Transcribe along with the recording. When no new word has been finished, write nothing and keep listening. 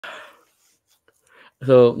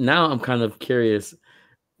So now I'm kind of curious.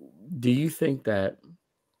 Do you think that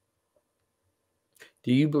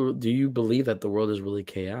do you believe that the world is really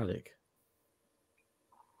chaotic?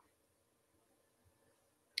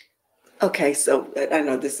 Okay, so I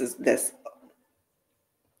know this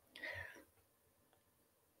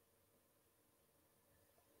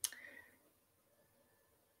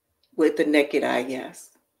with the naked eye,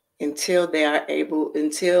 yes. Until they are able,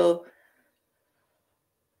 until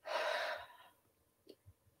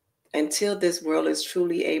this world is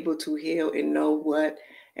truly able to heal and know what,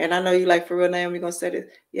 and I know you like for real, Naomi, gonna say this.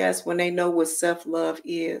 Yes, when they know what self-love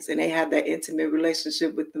is and they have that intimate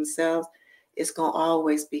relationship with themselves, it's gonna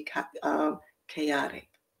always be chaotic.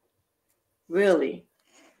 Really.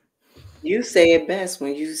 You say it best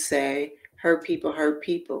when you say hurt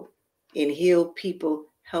people, and heal people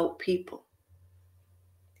help people.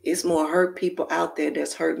 It's more hurt people out there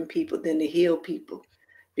that's hurting people than the healed people,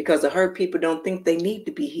 because the hurt people don't think they need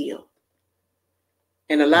to be healed.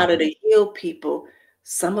 And a lot of Mhm. the healed people,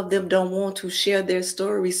 some of them don't want to share their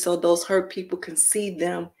stories so those hurt people can see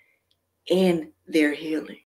them in their healing.